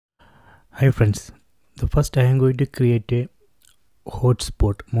Hi friends, the first I am going to create a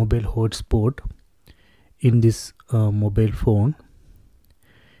hotspot, mobile hotspot in this mobile phone.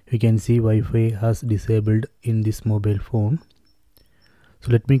 You can see Wi-Fi has disabled in this mobile phone.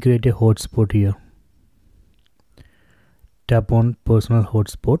 So let me create a hotspot here. Tap on personal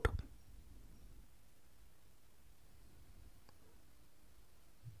hotspot.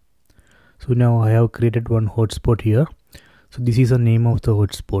 So now I have created one hotspot here. So this is the name of the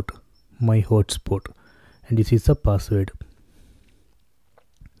hotspot, my hotspot, and this is the password.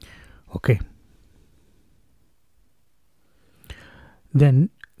 Okay.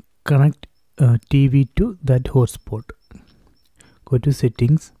 Then connect TV to that hotspot. Go to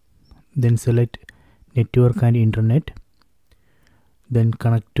settings, then select network and internet, then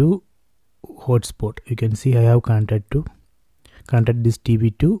connect to hotspot. You can see I have connected this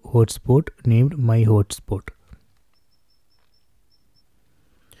TV to hotspot named my hotspot.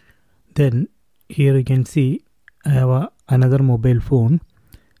 Then here you can see I have another mobile phone.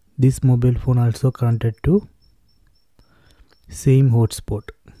 This mobile phone also connected to same hotspot,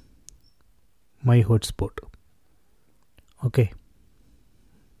 my hotspot. Okay,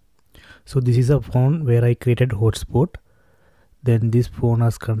 so this is a phone where I created hotspot. Then this phone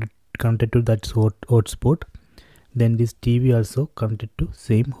is connected to that hotspot. Then this TV also connected to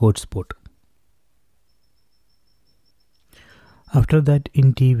same hotspot. After that,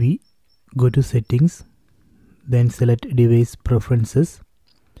 in TV, go to settings, then select device preferences,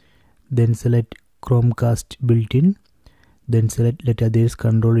 then select Chromecast built-in, then select let others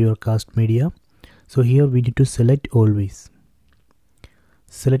control your cast media. So here we need to select always.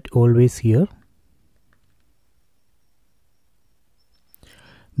 Select always here.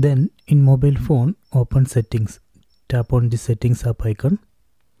 Then in mobile phone, open settings. Tap on the settings app icon.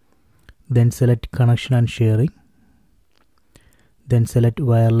 Then select connection and sharing. Then select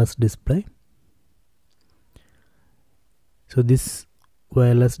wireless display. So this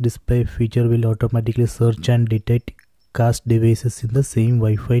wireless display feature will automatically search and detect cast devices in the same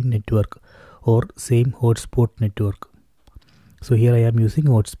Wi-Fi network or same hotspot network. So here I am using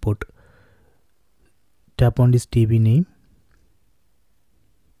hotspot. Tap on this TV name.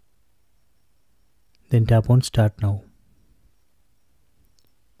 Then tap on start now.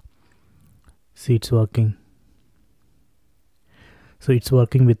 See, it's working. So it's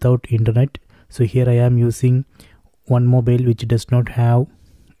working without internet. So here I am using one mobile which does not have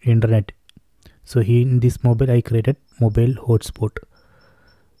internet. So here in this mobile I created mobile hotspot.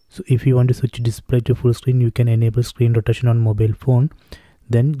 So if you want to switch display to full screen, you can enable screen rotation on mobile phone.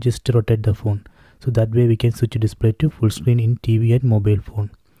 Then just rotate the phone. So that way we can switch display to full screen in TV and mobile phone.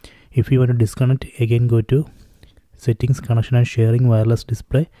 If you want to disconnect, again go to settings, connection and sharing, wireless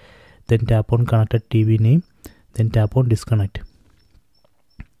display. Then tap on connected TV name. Then tap on disconnect.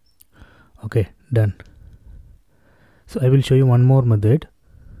 Okay, done. So I will show you one more method.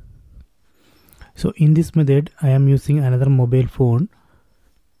 So in this method I am using another mobile phone.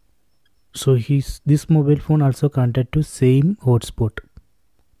 So this mobile phone also connected to same hotspot.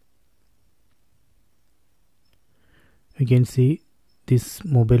 You can see this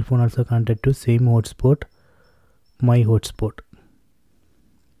mobile phone also connected to same hotspot, my hotspot.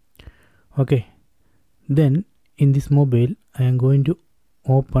 Okay, then in this mobile I am going to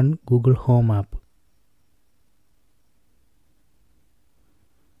open Google Home app.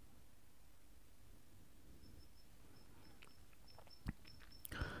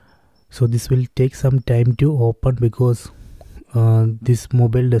 So this will take some time to open because this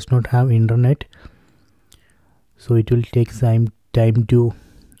mobile does not have internet. So it will take some time to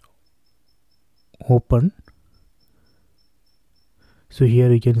open. So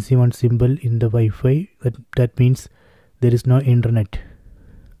here you can see one symbol in the Wi-Fi. That means there is no internet.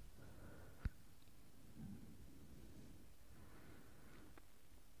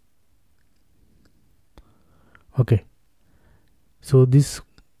 Okay. So this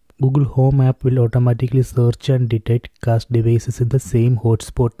Google Home app will automatically search and detect cast devices in the same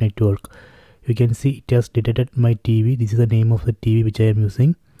hotspot network. You can see it has detected my TV. This is the name of the TV which I am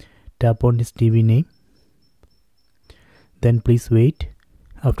using. Tap on this TV name. Then please wait.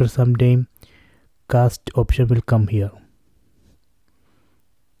 After some time, cast option will come here.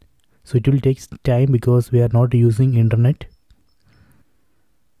 So it will take time because we are not using internet.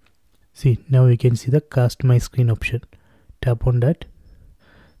 See, now you can see the cast my screen option. Tap on that.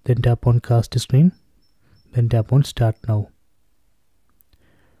 Then tap on cast screen. Then tap on start now.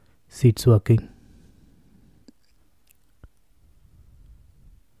 See, it's working.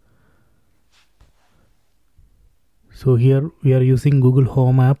 So here we are using Google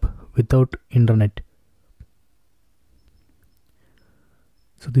Home app without internet.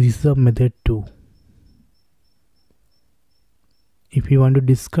 So this is the method 2. If you want to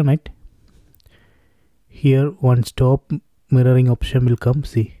disconnect, here one stop mirroring option will come.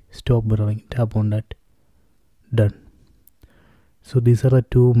 See, stop mirroring, tap on that. Done. So these are the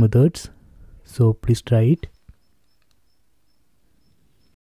two methods, so please try it.